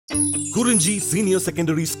KURINJI Senior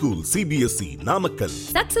Secondary School, CBSE, Namakkal.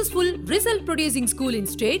 Successful result producing school in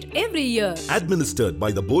state every year. Administered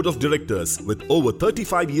by the Board of Directors with over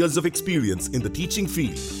 35 years of experience in the teaching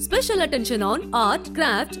field. Special attention on art,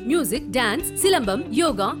 craft, music, dance, silambam,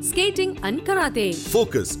 yoga, skating and karate.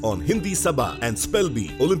 Focus on Hindi Sabha and Spell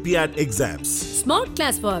Bee Olympiad exams. Smart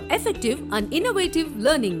class for effective and innovative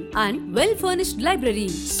learning and well-furnished library.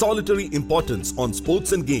 Solitary importance on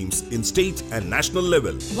sports and games in state and national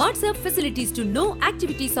level. WhatsApp facilities to know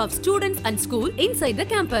activities of students and school inside the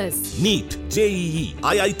campus. NEET, JEE,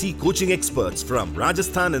 IIT coaching experts from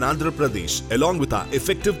Rajasthan and Andhra Pradesh along with our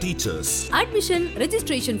effective teachers. Admission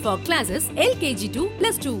registration for classes LKG to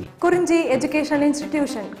 +2. KURINJI Educational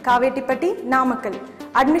Institution, Kavetipatti, Namakkal.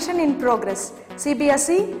 Admission in progress.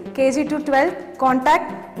 CBSE, KG to 12,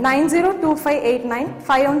 contact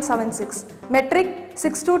 9025895176. Metric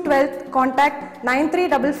 6 to 12, contact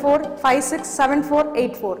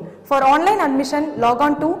 9344567484. For online admission, log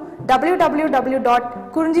on to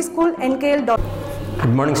www.kurinjischoolnkl.com. Good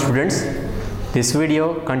morning students. This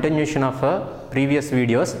video continuation of previous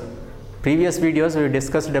videos. Previous videos we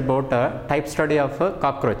discussed about type study of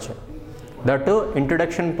cockroach. The two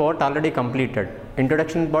introduction part already completed.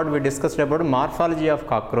 Introduction part we discussed about morphology of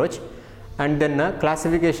cockroach and then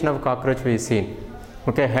classification of cockroach we seen.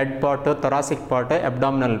 Okay, head part, thoracic part,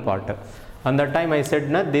 abdominal part. On that time I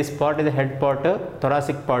said this part is the head part,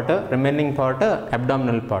 thoracic part, remaining part,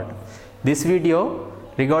 abdominal part. This video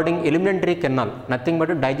regarding alimentary canal, nothing but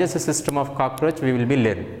a digestive system of cockroach we will be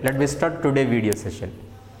learning. Let me start today video session.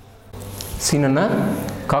 Seen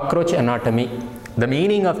cockroach anatomy. The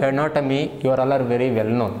meaning of anatomy you are all are very well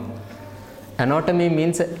known. Anatomy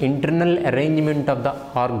means internal arrangement of the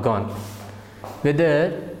organ.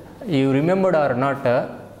 Whether you remembered or not,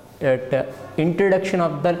 at introduction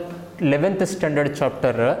of the 11th standard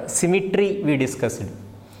chapter, symmetry we discussed.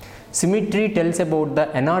 Symmetry tells about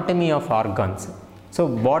the anatomy of organs. So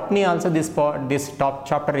botany also this top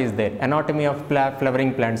chapter is there. Anatomy of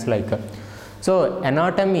flowering plants like. So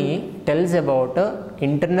anatomy tells about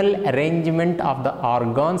internal arrangement of the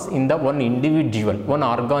organs in the one individual, one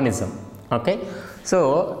organism. Okay.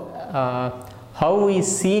 So how is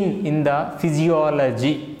seen in the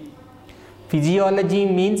physiology? Physiology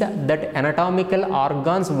means that anatomical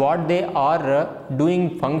organs what they are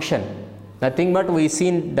doing function. Nothing but we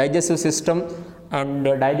seen digestive system and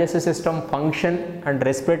digestive system function and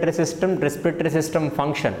respiratory system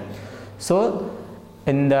function. So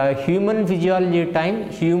in the human physiology time,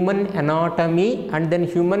 human anatomy and then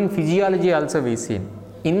human physiology also we seen.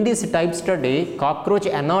 In this type study, cockroach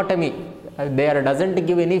anatomy, there doesn't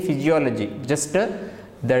give any physiology, just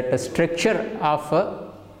that structure of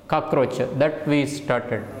cockroach that we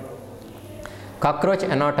started. Cockroach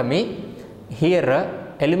anatomy, here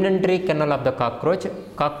alimentary canal of the cockroach.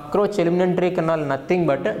 Cockroach alimentary canal nothing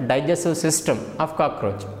but digestive system of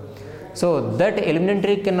cockroach. So that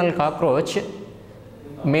alimentary canal cockroach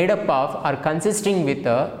made up of or consisting with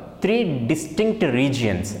three distinct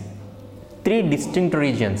regions. The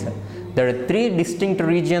three distinct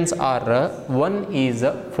regions are one is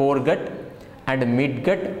foregut and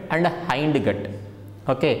midgut and hindgut.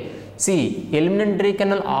 Okay. See, alimentary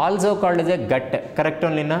canal also called as a gut, correct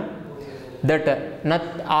only na? That not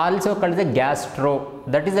also called as a gastro.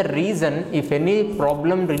 That is the reason if any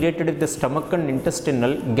problem related with the stomach and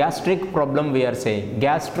intestinal, gastric problem we are saying.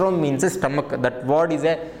 Gastro means stomach. That word is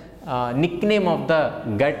a nickname of the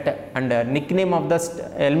gut and nickname of the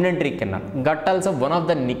alimentary canal. Gut also one of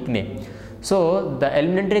the nickname. So the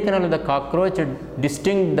alimentary canal of the cockroach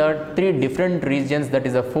distinct the three different regions, that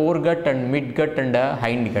is a foregut and midgut and a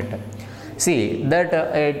hindgut. See that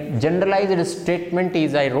a generalized statement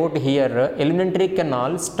is I wrote here, alimentary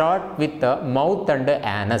canal start with the mouth and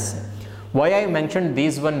anus. Why I mentioned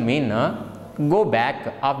these one mean go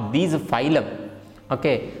back of these phylum.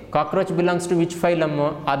 Okay, cockroach belongs to which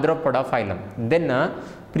phylum? Arthropoda phylum. Then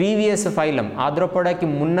previous phylum Arthropoda ki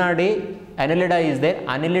munnadi Annelida is there.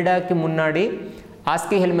 Annelida ki munnadi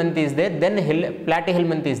Aschelminths is there. Then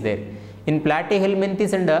Platyhelminths is there. In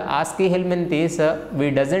Platyhelminths and Aschelminths, we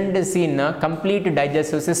doesn't see complete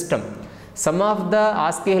digestive system. Some of the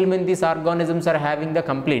Aschelminths organisms are having the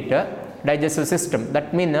complete digestive system.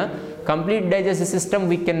 That means complete digestive system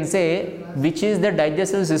we can say which is the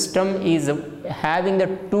digestive system is having the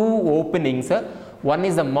two openings. One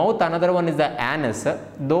is the mouth, another one is the anus.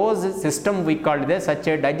 Those system we call it such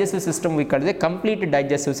a digestive system we call it a complete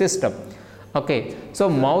digestive system. Okay, so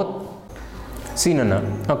mouth.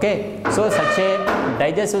 Okay, so such a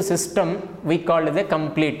digestive system we call it a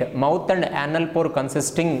complete mouth and anal pore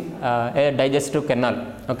consisting a digestive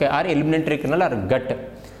canal, okay, or alimentary canal or gut.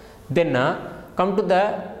 Then come to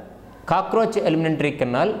the cockroach alimentary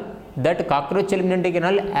canal, that cockroach alimentary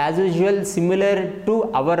canal as usual similar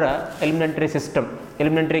to our alimentary system,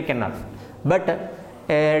 alimentary canal, but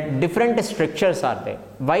different structures are there.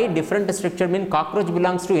 Why different structure? Mean cockroach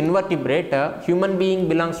belongs to invertebrate, human being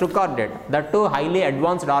belongs to chordate, that too highly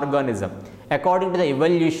advanced organism according to the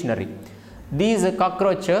evolutionary. These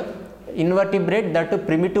cockroach invertebrate, that too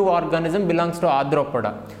primitive organism, belongs to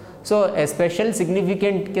arthropoda. So a special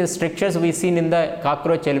significant structures we seen in the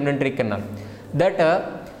cockroach alimentary canal,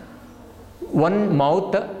 that one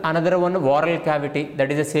mouth, another one oral cavity,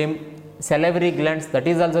 that is the same, salivary glands, that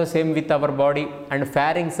is also same with our body, and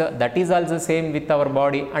pharynx, that is also same with our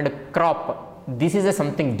body, and crop, this is a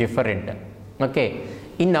something different. Okay,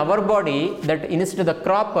 in our body, that instead of the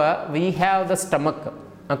crop we have the stomach.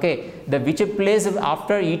 Okay, the which place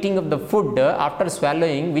after eating of the food, after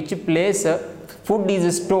swallowing, which place food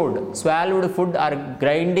is stored, swallowed food or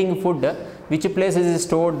grinding food, which place is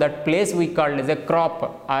stored, that place we call as a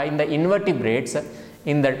crop. In the invertebrates,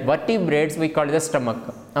 in the vertebrates we call it the stomach.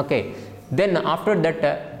 Okay, then after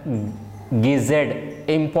that gizzard,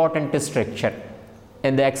 important structure.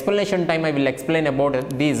 In the explanation time I will explain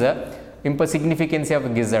about these significance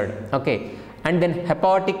of gizzard. Okay, and then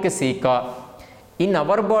hepatic ceca. In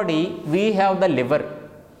our body we have the liver.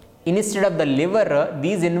 Instead of the liver,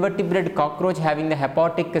 these invertebrate cockroach having the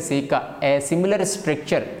hepatic ceca, a similar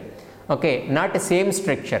structure. Okay, not same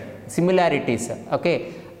structure, similarities.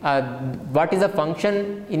 Okay, what is the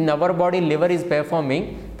function in our body liver is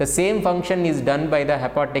performing, the same function is done by the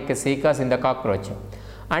hepatic cecas in the cockroach.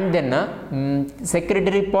 And then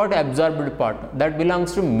secretory part, absorbed part, that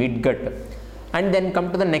belongs to midgut. And then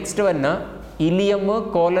come to the next one,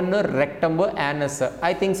 ileum, colon, rectum, anus.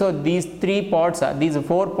 I think so these three parts, these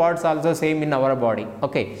four parts also same in our body.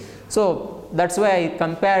 Okay, so that's why I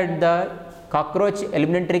compared the cockroach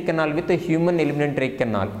alimentary canal with the human alimentary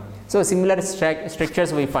canal. So similar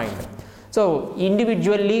structures we find. So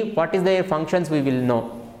individually what is their functions we will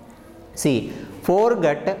know. See,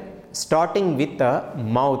 foregut starting with the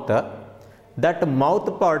mouth, that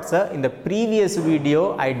mouth parts, in the previous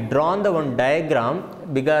video I drawn the one diagram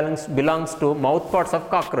belongs to mouth parts of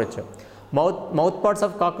cockroach. Mouth parts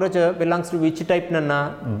of cockroach belongs to which type?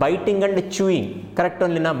 Biting and chewing, correct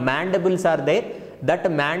only na? Mandibles are there, that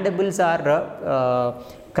mandibles are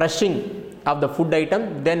crushing of the food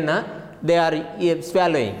item, then they are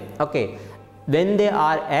swallowing. Okay, when they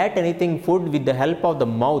are at anything food with the help of the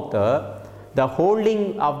mouth, the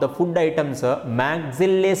holding of the food items,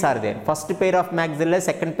 maxillae are there. First pair of maxillae,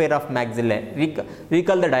 second pair of maxillae.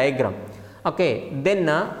 Recall the diagram. Okay, then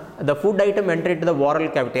the food item enter into the oral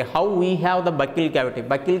cavity. How we have the buccal cavity?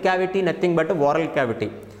 Buccal cavity nothing but oral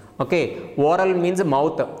cavity. Okay, oral means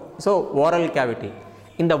mouth. So oral cavity.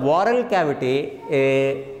 In the oral cavity,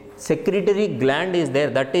 a secretory gland is there,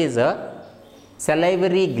 that is a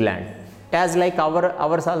salivary gland. As like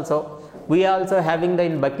ours also, we also having the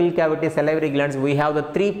in buccal cavity salivary glands, we have the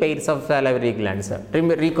three pairs of salivary glands.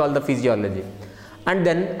 Recall the physiology. And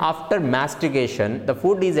then after mastication, the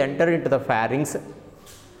food is entered into the pharynx.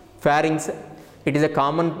 It is a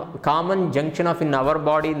common junction of in our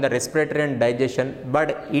body in the respiratory and digestion,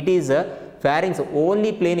 but it is a pharynx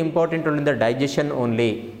only playing important role in the digestion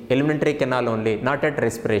only, alimentary canal only, not at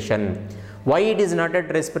respiration. Why it is not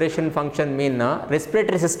at respiration function? Mean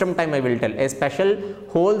respiratory system time I will tell. A special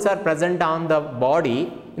holes are present on the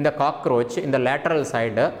body in the cockroach in the lateral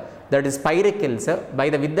side, that is spiracles.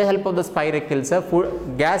 With the help of the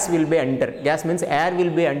spiracles, gas will be enter. Gas means air will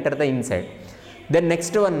be enter the inside. Then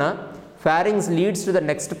next one, pharynx leads to the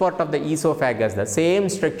next part of the esophagus. The same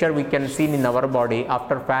structure we can see in our body.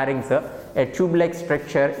 After pharynx, a tube-like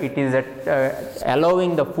structure, it is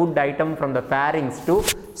allowing the food item from the pharynx to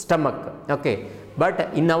stomach. Okay,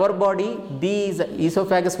 but in our body, these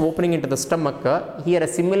esophagus opening into the stomach, here a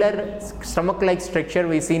similar stomach-like structure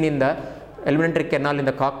we seen in the alimentary canal in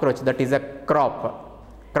the cockroach, that is a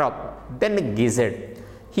crop. Then gizzard.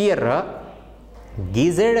 Here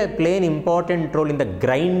gizzard play an important role in the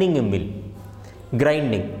grinding mill.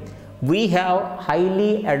 We have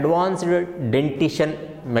highly advanced dentition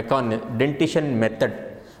method.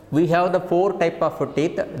 We have the 4 type of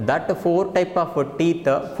teeth. That 4 type of teeth,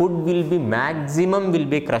 food will be maximum will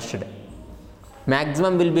be crushed,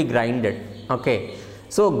 maximum will be grinded. Okay,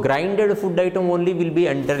 so grinded food item only will be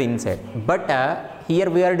entered inside. But here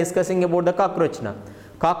we are discussing about the cockroach now.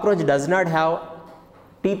 Cockroach does not have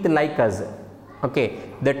teeth like us. Okay,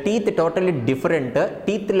 the teeth totally different.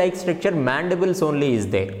 Teeth like structure, mandibles only is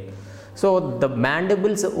there. So the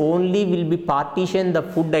mandibles only will be partition the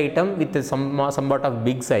food item with somewhat of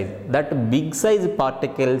big size. That big size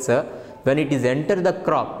particles when it is enter the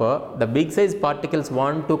crop, the big size particles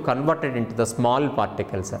want to convert it into the small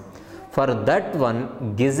particles. For that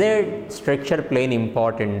one, gizzard structure play an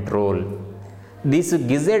important role. This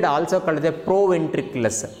gizzard also called a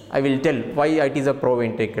proventriculus. I will tell why it is a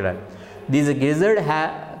proventricular. This gizzard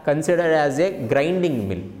considered as a grinding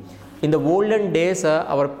mill. In the olden days,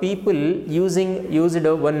 our people used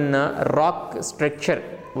one rock structure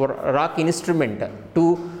or rock instrument to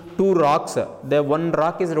two rocks. The one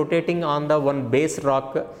rock is rotating on the one base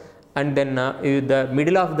rock, and then the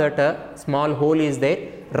middle of that small hole is there.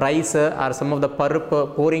 Rice or some of the pulp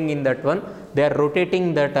pouring in that one, they are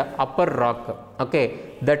rotating that upper rock.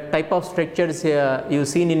 Okay, that type of structures you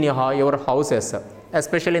seen in your houses,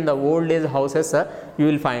 especially in the old age houses,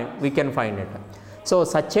 we can find it. So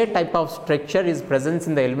such a type of structure is present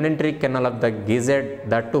in the alimentary canal of the gizzard,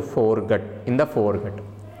 that to foregut, in the foregut.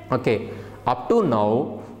 Okay, up to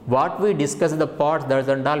now what we discussed, the parts that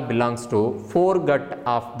and all belongs to foregut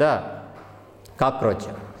of the cockroach.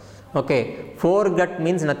 Okay, foregut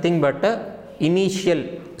means nothing but initial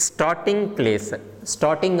starting place,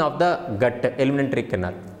 starting of the gut, alimentary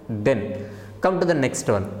canal. Then come to the next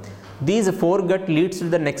one. These foregut leads to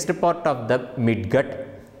the next part of the midgut.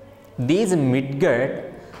 These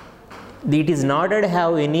midgut, it is not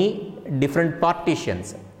have any different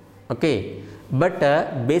partitions. Okay, but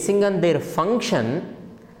basing on their function,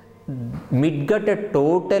 midgut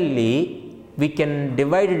totally we can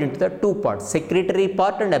divide it into the two parts, secretory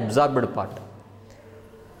part and absorbed part.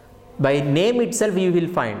 By name itself you will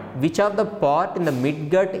find which of the part in the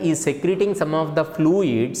midgut is secreting some of the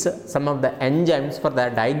fluids, some of the enzymes for the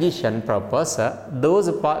digestion purpose.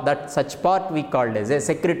 Such part we called as a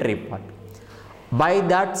secretory part. By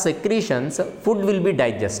that secretions, food will be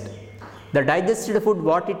digested. The digested food,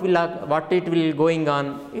 what it will going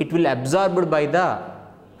on, it will absorbed by the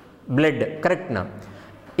blood, correct now?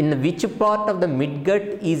 In which part of the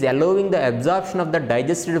midgut is allowing the absorption of the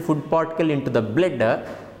digested food particle into the blood,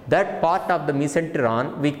 that part of the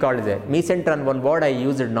mesenteron we call as a mesenteron. One word I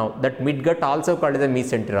used now, that midgut also called as a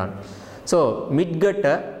mesenteron. So midgut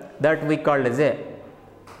that we call as a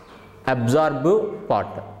absorptive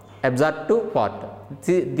part.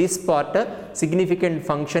 See, this part significant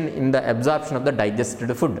function in the absorption of the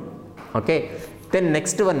digested food. Okay, then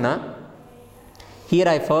next one, here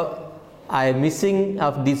I am missing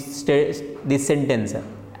of this sentence,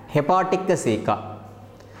 hepatic ceca.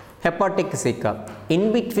 Hepatic ceca,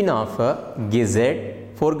 in between of gizzard,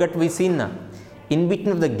 foregut we seen na, in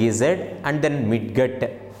between of the gizzard and then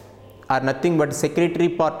midgut are nothing but secretory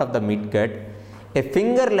part of the midgut. A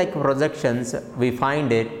finger like projections we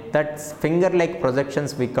find it, that finger like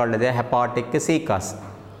projections we call it the hepatic cecas.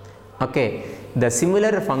 Okay, the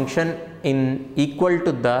similar function in equal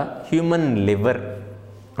to the human liver.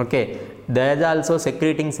 Okay, there is also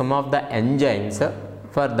secreting some of the enzymes,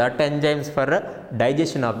 for that enzymes for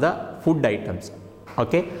digestion of the food items.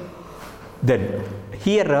 Okay, then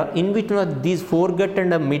here in between of these foregut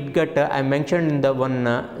and midgut, I mentioned in the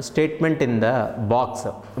one statement in the box,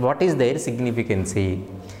 what is their significance?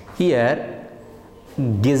 Here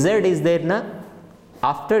gizzard is there na,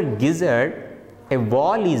 after gizzard a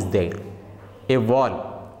wall is there, a wall.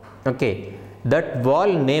 Okay, that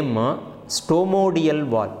wall name stomodial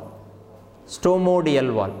wall.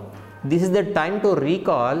 Stomodial wall. This is the time to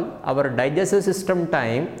recall our digestive system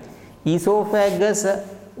time. Esophagus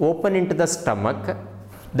open into the stomach,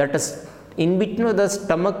 that is in between of the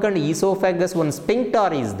stomach and esophagus one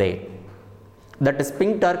sphincter is there. That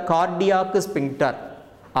sphincter, cardiac sphincter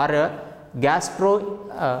or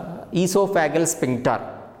esophageal sphincter,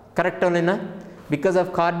 correct only na? Because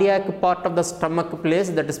of cardiac part of the stomach place,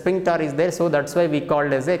 that sphincter is there, so that's why we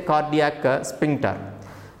called as a cardiac sphincter.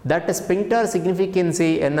 That sphincter significance,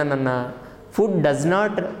 food does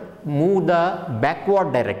not move the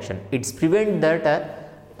backward direction. It's prevent that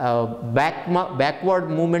backward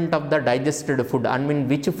movement of the digested food. I mean,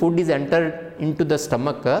 which food is entered into the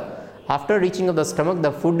stomach, after reaching of the stomach,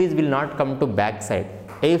 the food will not come to backside.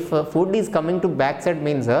 If food is coming to backside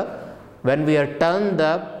means when we are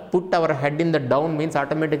put our head in the down means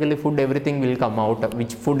automatically food everything will come out,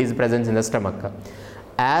 which food is present in the stomach.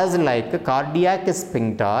 As like cardiac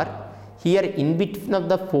sphincter, here in between of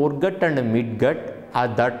the foregut and midgut,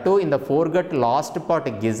 that too in the foregut last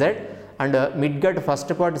part gizzard and midgut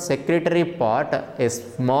first part secretory part, a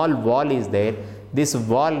small wall is there. This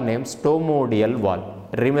wall named stomodial wall.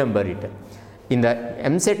 Remember it. In the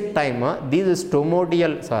MSET time, these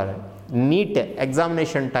stomodial, NEET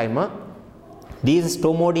examination time, these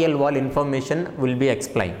stomodial wall information will be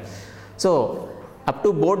explained. So up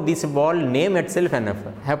to board this wall name itself enough.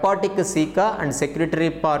 Hepatic ceca and secretory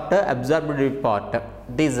part, absorbatory part.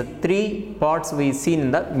 These three parts we see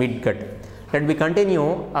in the midgut. Let me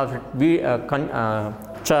continue our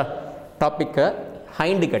topic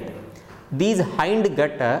hindgut. These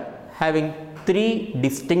hindgut having three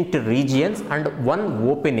distinct regions and one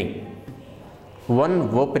opening.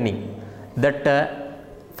 That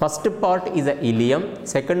first part is a ileum,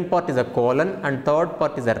 second part is a colon, and third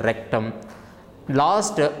part is a rectum.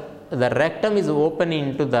 Last, the rectum is open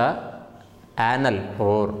into the anal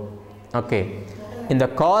pore. Okay. In the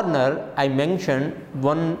corner, I mentioned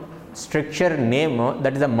one structure name,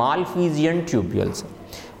 that is the Malphizian tubules.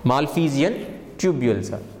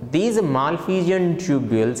 These Malphizian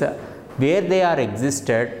tubules, where they are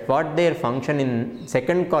existed, what their function in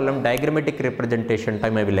second column diagrammatic representation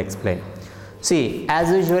time I will explain. See,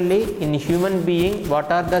 as usually in human being,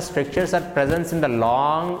 what are the structures are present in the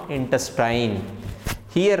long intestine.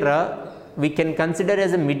 Here we can consider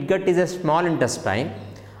as a midgut is a small intestine,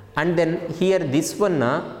 and then here this one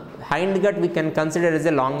hindgut we can consider as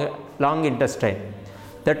a long intestine.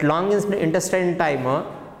 That long intestine time,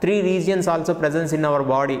 three regions also present in our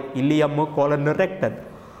body: ileum, colon, rectum.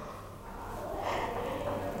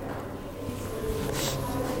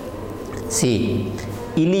 See,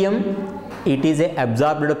 ileum, it is a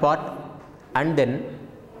absorbed part, and then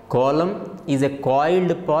colon is a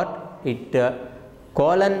coiled part.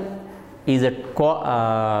 Colon is it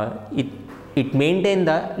maintain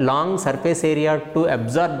the long surface area to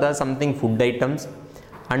absorb the something food items,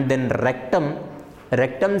 and then rectum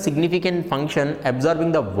significant function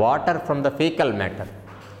absorbing the water from the fecal matter.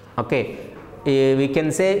 Okay, we can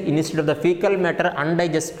say instead of the fecal matter,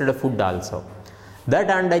 undigested food also. That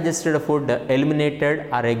undigested food eliminated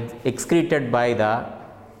or excreted by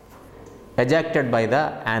ejected by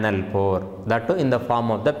the anal pore, that too in the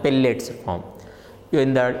form of the pellets form.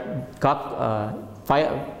 In the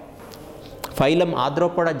phylum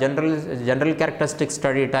Arthropoda general characteristic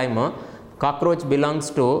study time, cockroach belongs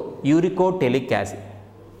to uricotelic acid.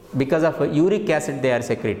 Because of uric acid they are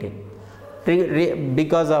secreting.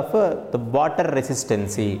 Because of the water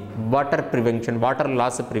resistancy, water prevention, water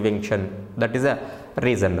loss prevention, that is a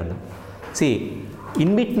reason. See,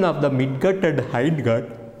 in between of the midgut and hindgut,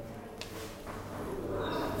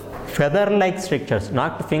 feather-like structures,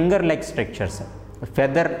 not finger-like structures.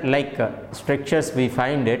 Feather-like structures we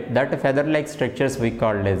find it, that feather-like structures we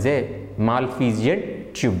call as a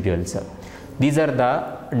Malphizian tubules. These are the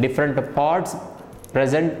different parts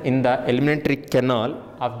present in the alimentary canal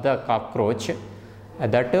of the cockroach.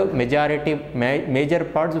 That major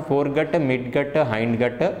parts: foregut, midgut,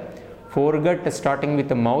 hindgut. Foregut starting with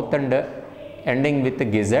the mouth and ending with the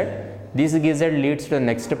gizzard. This gizzard leads to the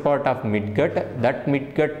next part of midgut. That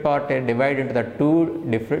midgut part divided into the two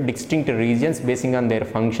different distinct regions basing on their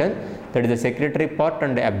function. That is the secretory part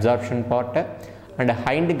and the absorption part. And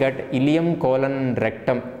hindgut, ileum, colon,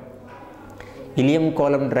 rectum. Ileum,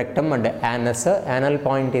 colon, rectum, and anus. Anal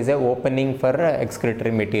point is a opening for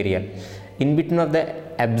excretory material. In between of the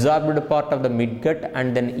absorbed part of the midgut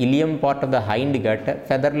and then ileum part of the hindgut,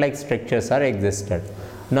 feather-like structures are existed.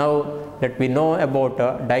 Now let me know about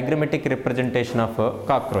diagrammatic representation of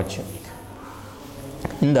cockroach.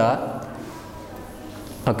 In the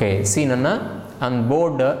see Nana, on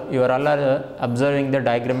board you are all observing the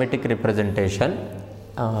diagrammatic representation.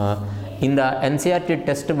 In the NCERT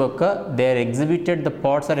textbook, they are exhibited the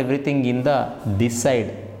parts or everything in the this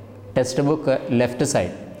side, textbook left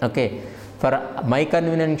side. Okay, for my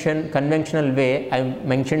conventional way, I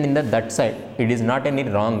mentioned in the that side. It is not any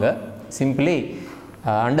wrong. Simply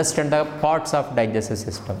understand the parts of digestive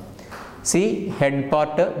system. See, head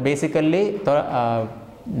part basically by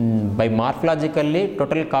morphologically,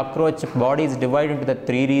 total cockroach body is divided into the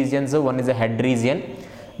three regions. One is a head region.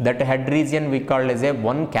 That head region we call as a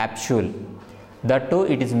one capsule. That too,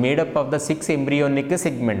 it is made up of the 6 embryonic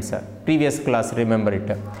segments. Previous class, remember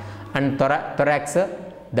it. And thorax,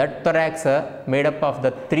 that thorax made up of the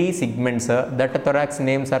 3 segments. That thorax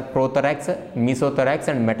names are prothorax, mesothorax,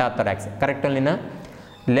 and metathorax. Correct, Alina?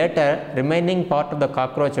 Later, remaining part of the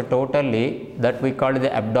cockroach totally, that we call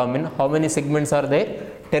the abdomen. How many segments are there?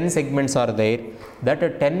 10 segments are there.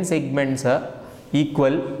 That 10 segments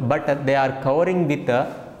equal, but they are covering with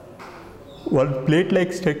one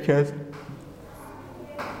plate-like structures.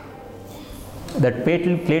 That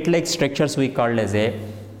plate-like structures we call as a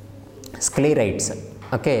sclerites.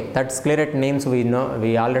 Okay, that sclerate names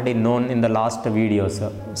we already known in the last videos.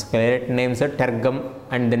 Sclerate names are tergum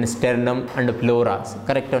and then sternum and pleura.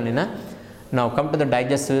 Correct, Nina? Now come to the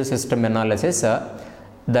digestive system analysis.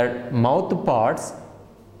 The mouth parts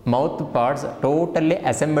totally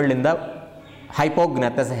assembled in the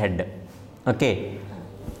hypognathous head. Okay,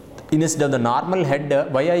 instead of the normal head,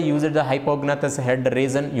 why I used the hypognathous head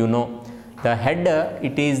reason, you know. The head,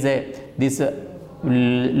 it is this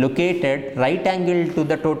located right angle to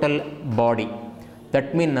the total body.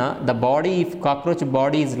 That means the body, if cockroach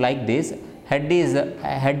body is like this,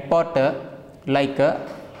 head part like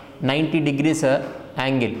 90 degrees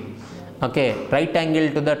angle, okay, right angle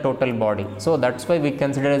to the total body. So that's why we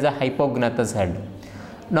consider as a hypognathous head.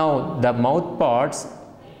 Now the mouth parts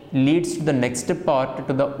leads to the next part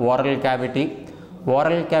to the oral cavity.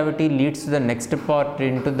 Oral cavity leads to the next part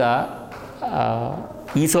into the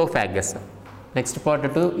esophagus. Next part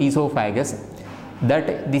to esophagus.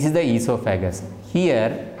 That this is the esophagus.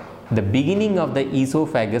 Here the beginning of the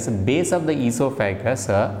esophagus, base of the esophagus,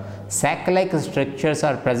 sac-like structures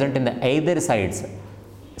are present in the either sides.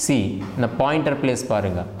 See in the pointer place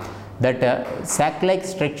parunga. That sac-like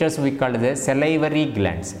structures we call the salivary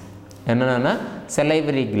glands.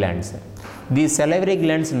 Salivary glands. These salivary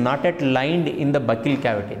glands not yet lined in the buccal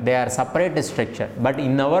cavity. They are separate structure. But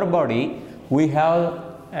in our body, we have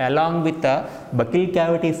along with the buccal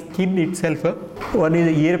cavity skin itself, one is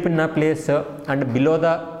the ear pinna place and below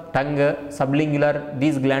the tongue, sublingular,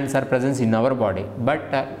 these glands are present in our body.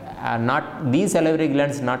 But not these salivary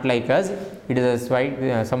glands not like us. It is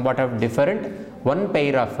a somewhat of different. One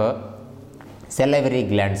pair of salivary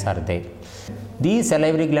glands are there. These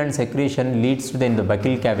salivary gland secretion leads to the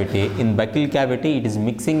buccal cavity. In buccal cavity, it is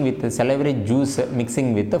mixing with the salivary juice,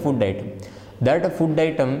 mixing with the food item. That food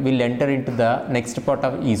item will enter into the next part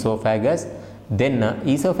of esophagus. Then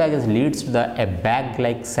esophagus leads to a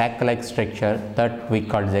bag-like, sac-like structure that we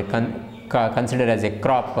call as consider as a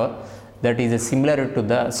crop, that is similar to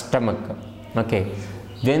the stomach. Okay,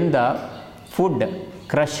 when the food,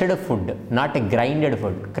 crushed food, not grinded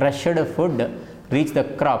food, crushed food reach the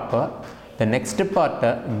crop, the next part,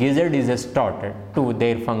 gizzard is started to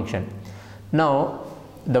their function. Now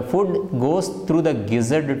the food goes through the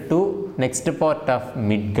gizzard to next part of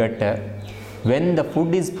midgut. When the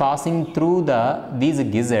food is passing through these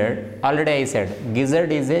gizzard, already I said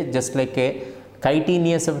gizzard is just like a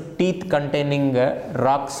chitinous teeth containing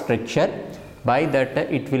rock structure. By that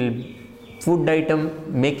it will food item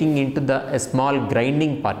making into the small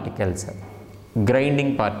grinding particles.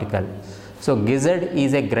 So gizzard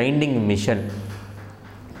is a grinding mission.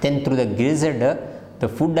 Then through the gizzard, the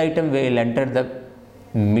food item will enter the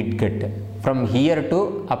midgut. From here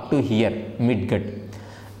to up to here, midgut.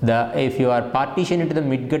 If you are partitioned into the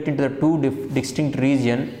midgut into the two distinct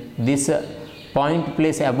region, this point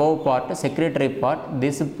place above part, secretory part,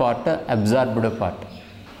 this part absorbed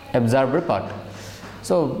part.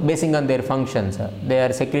 So basing on their functions, they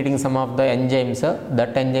are secreting some of the enzymes,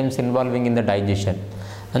 that enzymes involving in the digestion.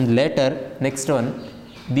 And later, next one,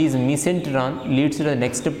 these mesenteron leads to the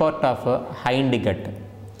next part of hindgut.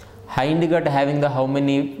 Hindgut having the how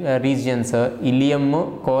many regions?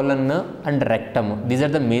 Ileum, colon and rectum. These are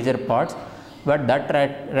the major parts. But that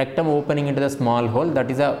rectum opening into the small hole, that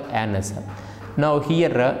is a anus. Now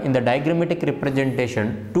here in the diagrammatic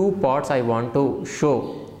representation, two parts I want to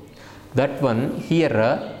show. That one here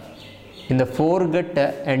in the foregut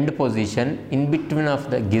end position, in between of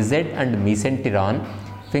the gizzard and mesenteron,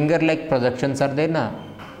 finger-like projections are there na,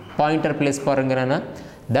 pointer place parangana.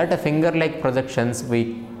 That finger-like projections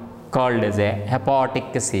we called as a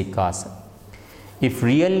hepatic cecas. If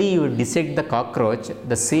really you dissect the cockroach,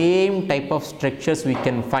 the same type of structures we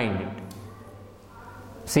can find it.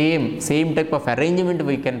 Same type of arrangement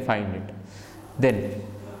we can find it. Then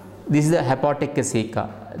this is the hepatic ceca.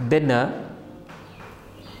 Then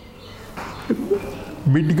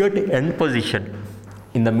midgut end position.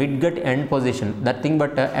 In the midgut end position, nothing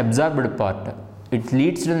but absorbed part. It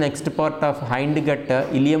leads to the next part of hindgut,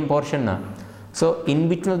 ileum portion. So in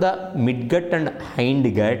between the midgut and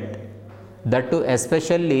hindgut, that too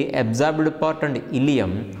especially absorbed part and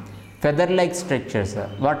ileum, feather-like structures.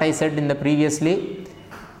 What I said in the previously,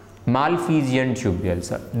 Malphizian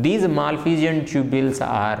tubules. These Malphizian tubules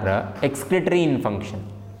are excretory in function.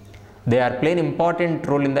 They are playing important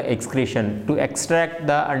role in the excretion to extract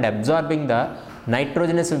and absorbing the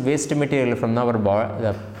nitrogenous waste material from our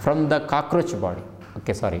body, from the cockroach body.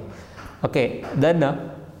 Then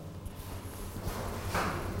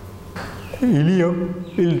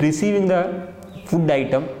ileum will receiving the food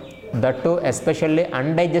item, that too especially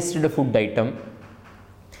undigested food item.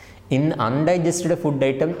 In undigested food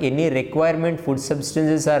item, any requirement food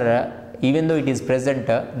substances are even though it is present,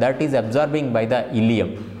 that is absorbing by the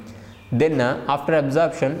ileum. Then after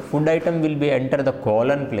absorption, food item will be enter the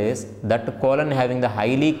colon place. That colon having the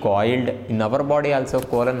highly coiled, in our body also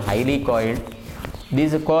colon highly coiled.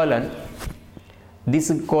 This colon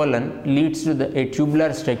This colon leads to a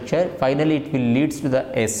tubular structure. Finally it will leads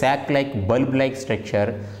to a sac like bulb like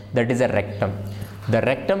structure, that is a rectum. The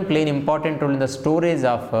rectum play an important role in the storage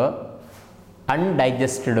of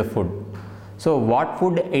undigested food. So what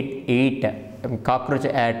food it ate, cockroach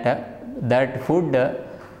ate, that food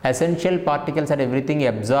essential particles are everything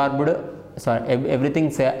absorbed, everything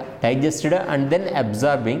digested and then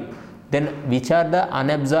absorbing. Then which are the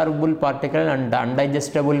unabsorbable particle and the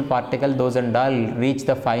undigestible particle, those and all reach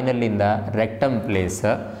the final in the rectum place.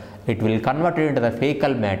 It will convert it into the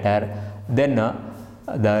fecal matter. Then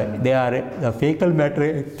the fecal matter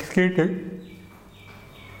excreted.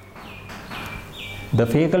 The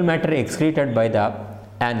fecal matter excreted by the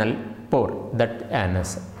anal pore, that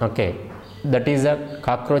anus. Okay, that is a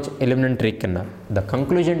cockroach alimentary canal. The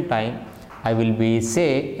conclusion time I will be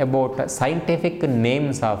say about scientific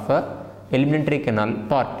names of alimentary canal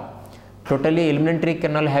part. Totally alimentary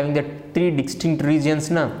canal having the 3 distinct regions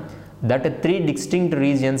na. That 3 distinct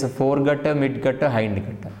regions, foregut, midgut,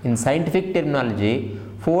 hindgut. In scientific terminology,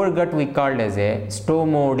 foregut we called as a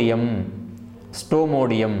stomodium,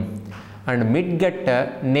 and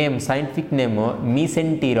midgut name, scientific name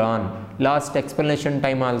mesenteron. Last explanation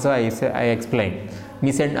time also I explained.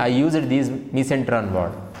 I used this mesenteron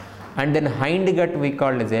word. And then hindgut we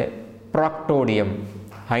called as a proctodium.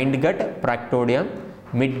 Hindgut proctodium,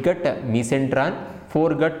 midgut mesenteron,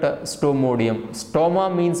 foregut stomodium.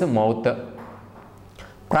 Stoma means mouth,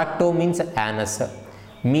 procto means anus,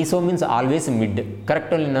 meso means always mid.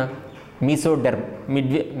 Correct only na? Mesoderm,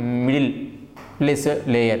 middle place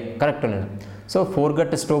layer. Correct only na? So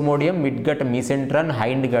foregut stomodium, midgut mesenteron,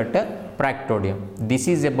 hindgut proctodium. This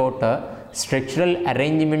is about structural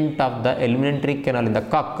arrangement of the alimentary canal in the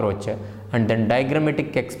cockroach, and then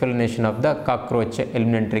diagrammatic explanation of the cockroach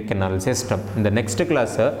alimentary canal system. In the next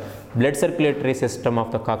class, blood circulatory system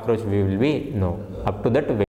of the cockroach we will be know. Up to that.